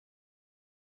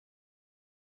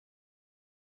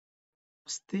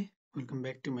Namaste, welcome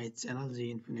back to my channel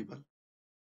G Infinable.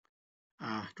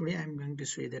 Today I'm going to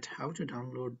show you that how to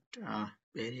download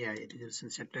very high resolution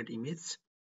satellite image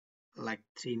like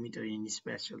 3 meter in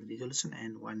spatial resolution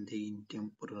and 1D in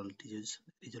temporal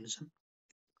resolution.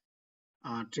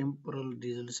 Temporal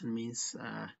resolution means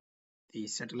the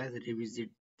satellite revisit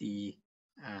the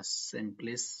same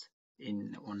place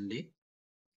in 1 day.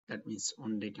 That means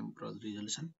 1 day temporal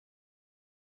resolution.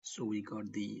 So we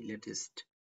got the latest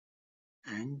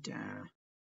and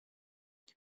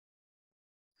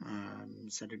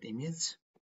satellite image.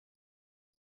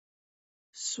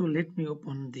 So let me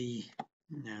open the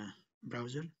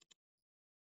browser.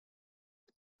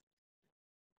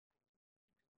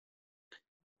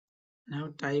 Now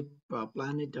type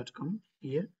planet.com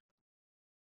here.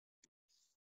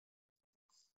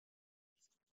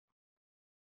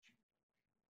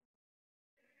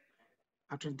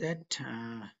 After that,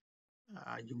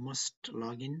 you must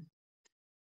log in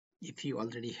if you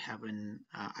already have an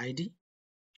ID.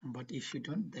 But if you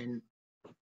don't, then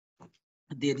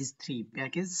there is 3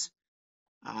 packages.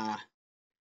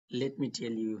 Let me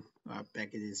tell you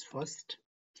packages first.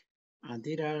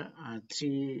 There are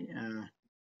 3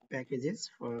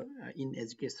 packages for in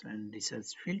education and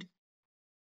research field.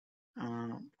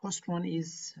 First one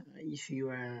is if you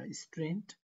are a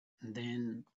student,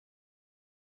 then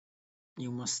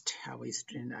you must have a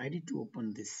student ID to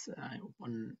open this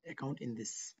open account in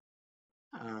this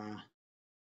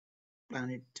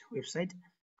Planet website.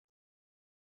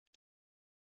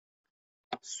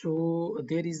 So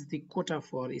there is the quota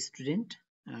for a student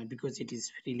because it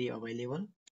is freely available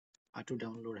to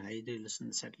download high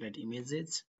resolution satellite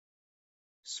images.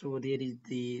 So there is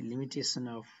the limitation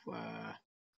of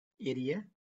area,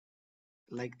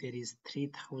 like there is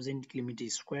 3000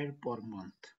 kilometers square per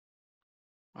month.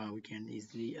 We can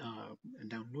easily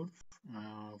download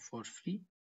for free.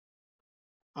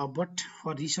 But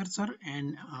for researcher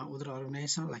and other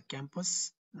organization like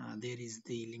campus, there is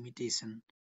the limitation.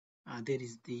 There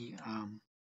is the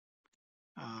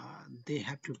they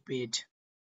have to pay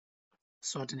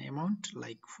certain amount.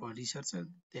 Like for researcher,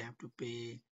 they have to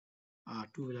pay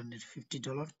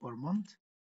 $250 per month,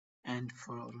 and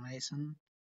for organization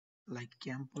like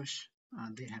campus,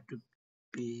 they have to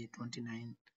pay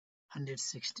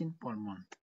 $2,916 per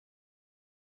month.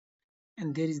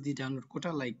 And there is the download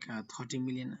quota like 30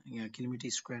 million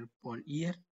kilometers square per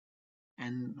year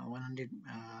and 100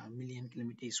 million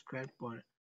kilometers square per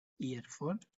year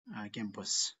for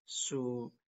campus.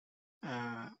 So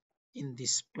in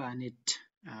this Planet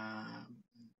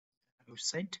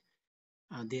website,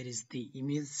 there is the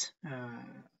image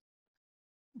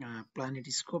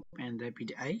PlanetScope and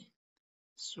Rapid Eye.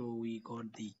 So we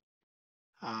got the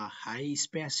high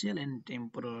spatial and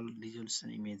temporal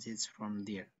resolution images from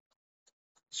there.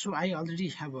 So I already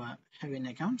have an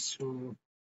account. So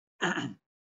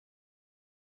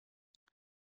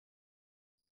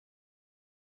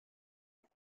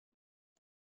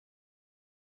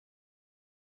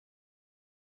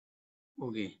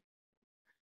okay.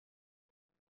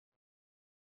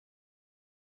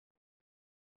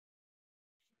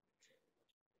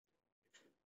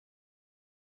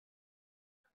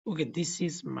 Okay, this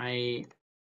is my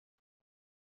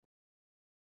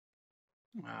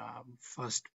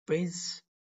first page,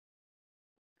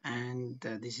 and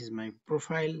this is my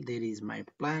profile. There is my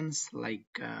plans,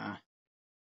 like I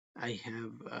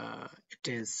have it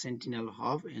as Sentinel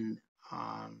Hub in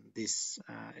this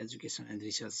education and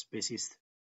research spaces,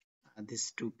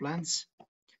 these 2 plans,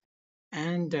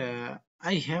 and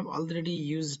I have already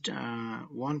used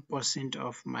 1%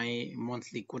 of my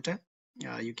monthly quota.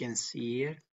 You can see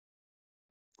here,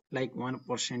 like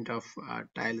 1% of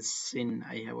tiles in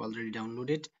I have already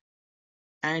downloaded,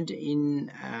 and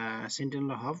in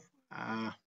Sentinel Hub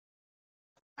I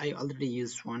already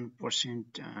used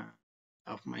 1%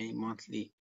 of my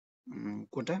monthly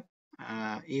quota.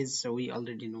 Is we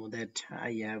already know that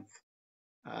I have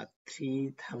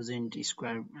 3000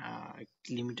 square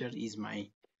kilometer is my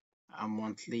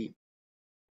monthly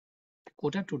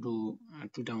quota to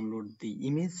download the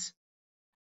image.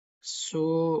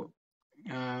 So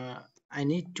I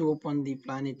need to open the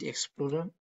Planet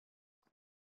Explorer.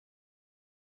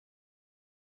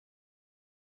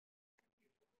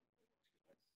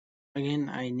 Again,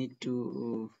 I need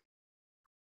to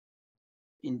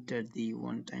enter the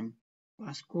one-time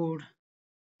passcode.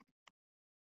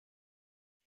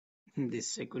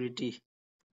 This security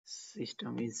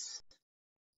system is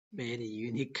very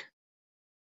unique.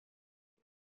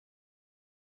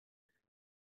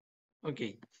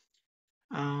 Okay,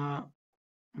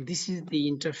 this is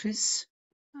the interface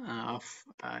of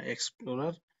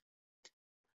Explorer.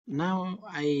 Now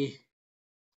I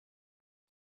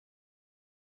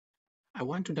I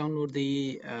want to download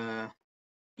the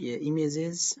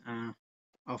images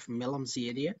of Melamsi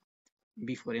area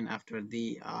before and after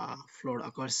the flood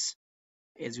occurs.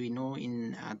 As we know,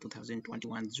 in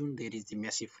 2021 June, there is the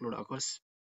massive flood occurs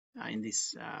in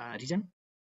this region.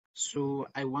 So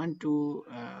I want to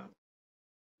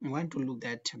look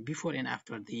at before and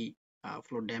after the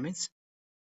flood damage.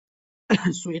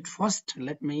 So at first,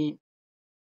 let me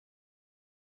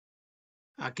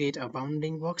create a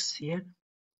bounding box here.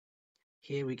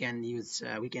 Here we can use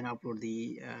we can upload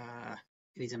the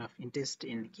region of interest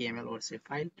in KML or say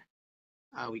file.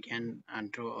 We can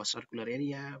draw a circular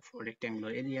area for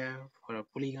rectangular area for a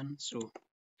polygon. So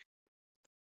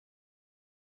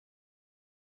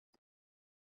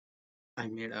I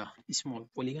made a small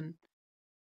polygon,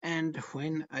 and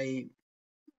when I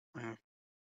uh,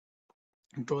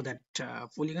 draw that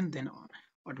polygon, then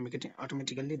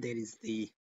automatically there is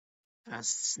the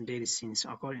there is scenes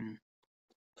occur in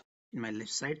my left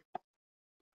side.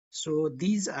 So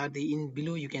these are the in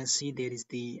below you can see there is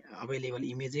the available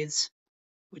images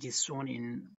which is shown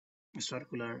in a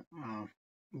circular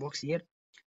box here.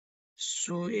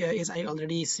 So as I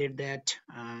already said that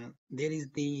there is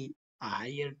the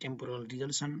higher temporal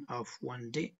resolution of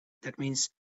 1 day. That means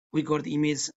we got the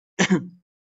image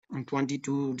on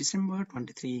 22 December,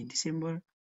 23 December,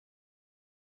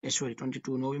 sorry,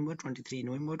 22 November, 23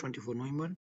 November, 24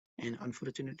 November, and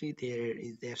unfortunately there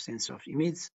is the absence of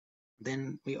image.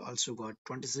 Then we also got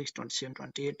 26, 27,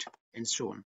 28, and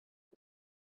so on.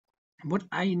 But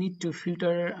I need to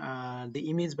filter the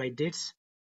image by dates.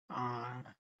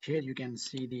 Here you can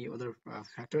see the other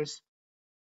factors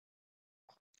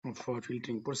for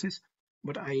filtering process,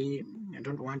 but I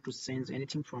don't want to change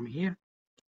anything from here.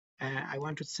 I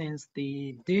want to change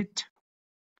the date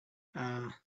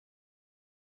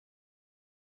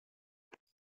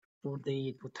for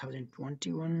the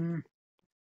 2021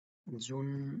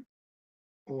 June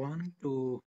 1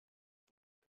 to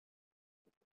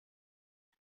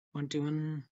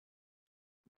 21.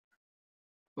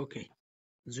 Okay,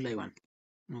 July 1,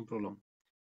 no problem.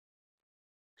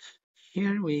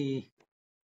 Here we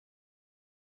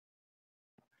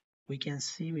can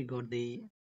see we got the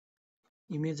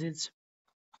images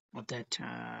of that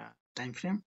time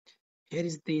frame. Here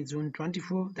is the June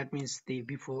 24, that means the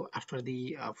before after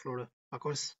the flood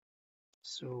occurs.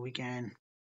 So we can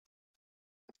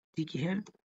click here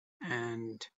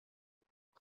and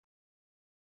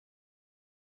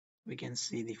we can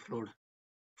see the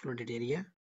flooded area.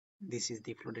 This is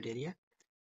the flooded area.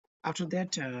 After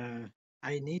that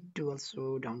I need to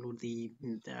also download the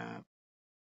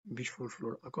before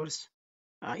flood occurs.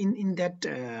 In that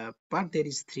part there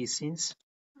is 3 scenes.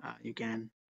 You can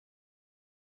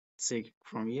check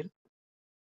from here.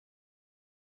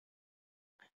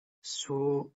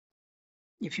 So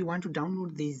if you want to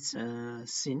download this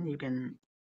scene, you can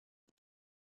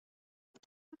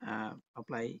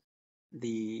apply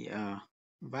the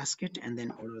basket and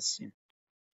then order scene.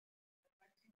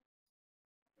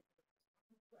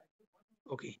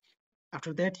 Okay,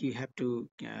 after that you have to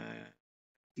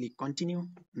click continue,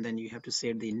 and then you have to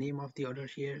set the name of the order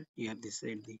here. You have to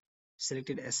set the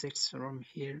selected assets from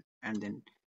here, and then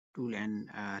tool and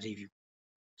review.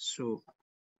 So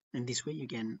in this way you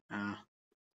can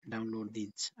download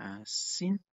this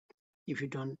scene. If you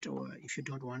don't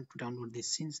want to download these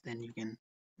scenes, then you can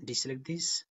deselect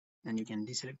this, and you can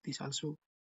deselect this also,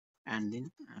 and then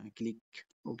click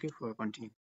OK for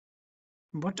continue.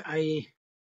 But I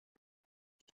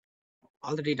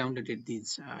already downloaded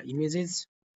these images,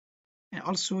 and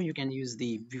also you can use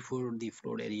the before the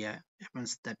flood area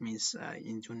happens. That means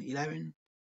in June 11,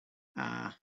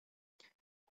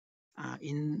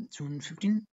 in June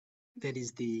 15 there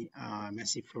is the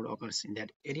massive flood occurs in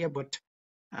that area, but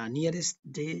nearest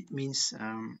day means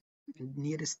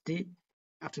nearest day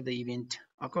after the event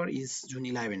occur is June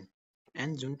 11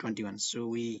 and June 21. So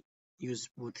we use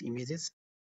both images.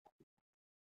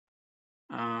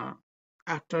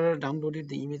 After downloaded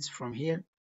the image from here,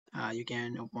 you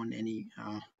can open any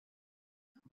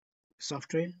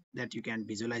software that you can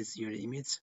visualize your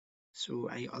image. So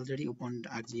I already opened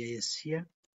ArcGIS here,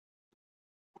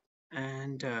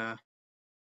 and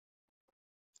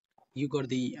you got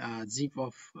the zip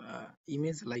of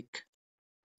image. Like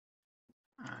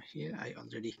here I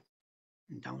already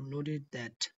downloaded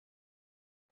that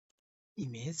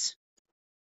image.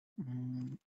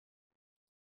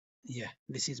 Yeah,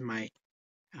 this is my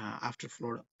after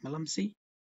flood Melamsi,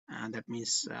 that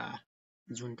means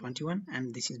June 21,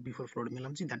 and this is before flood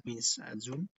Melamsi, that means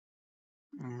June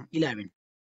 11.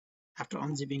 After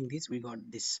unzipping this, we got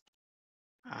this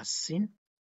scene.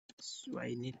 So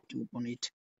I need to open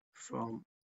it from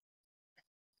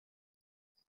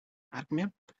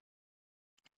ArcMap.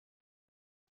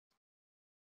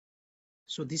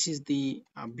 So this is the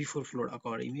before flood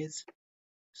occur image.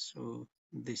 So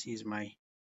this is my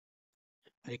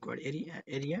required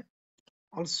area.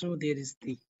 Also there is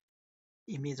the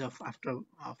image of after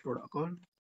flood occur.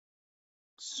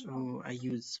 So I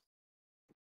use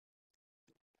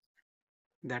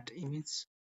that image.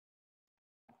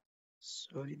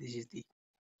 Sorry, this is the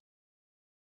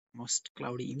most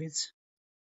cloudy image.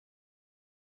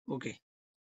 Okay,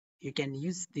 you can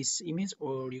use this image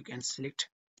or you can select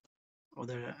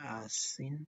other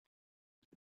scene.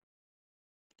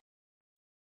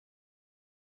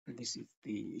 This is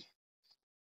the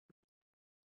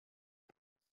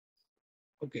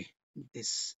okay.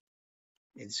 This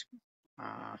is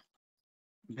uh,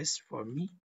 best for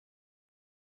me.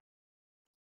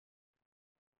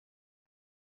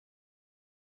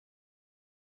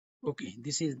 Okay,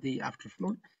 this is the after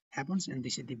flood happens, and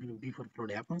this is the before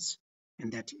flood happens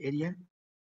in that area.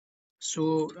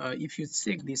 So if you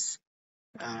check the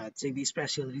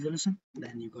spatial resolution,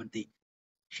 then you got the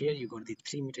here you got the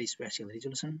 3-meter spatial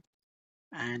resolution,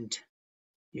 and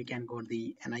you can got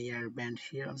the NIR band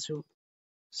here also.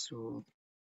 So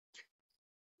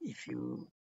if you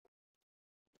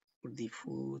put the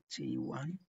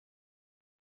 431,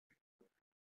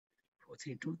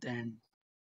 432, then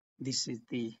this is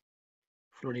the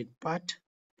flooded part.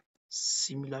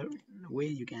 Similar way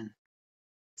you can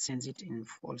change it in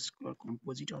false color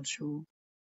composite also.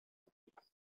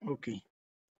 Okay,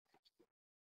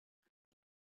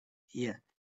 yeah,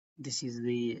 this is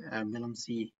the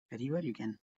Melamsi river. You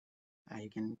can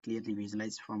clearly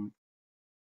visualize from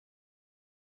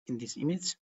in this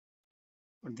image.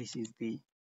 But this is the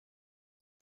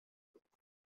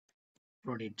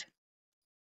flooded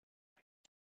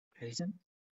region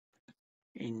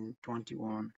in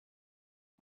 21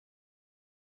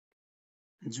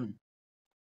 June.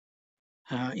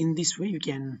 In this way, you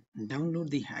can download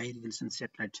the high resolution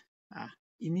satellite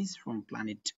image from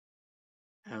Planet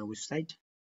website.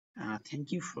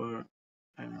 Thank you for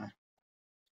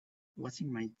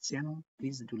watching my channel.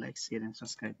 Please do like, share, and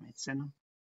subscribe my channel.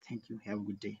 Thank you. Have a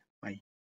good day. Bye.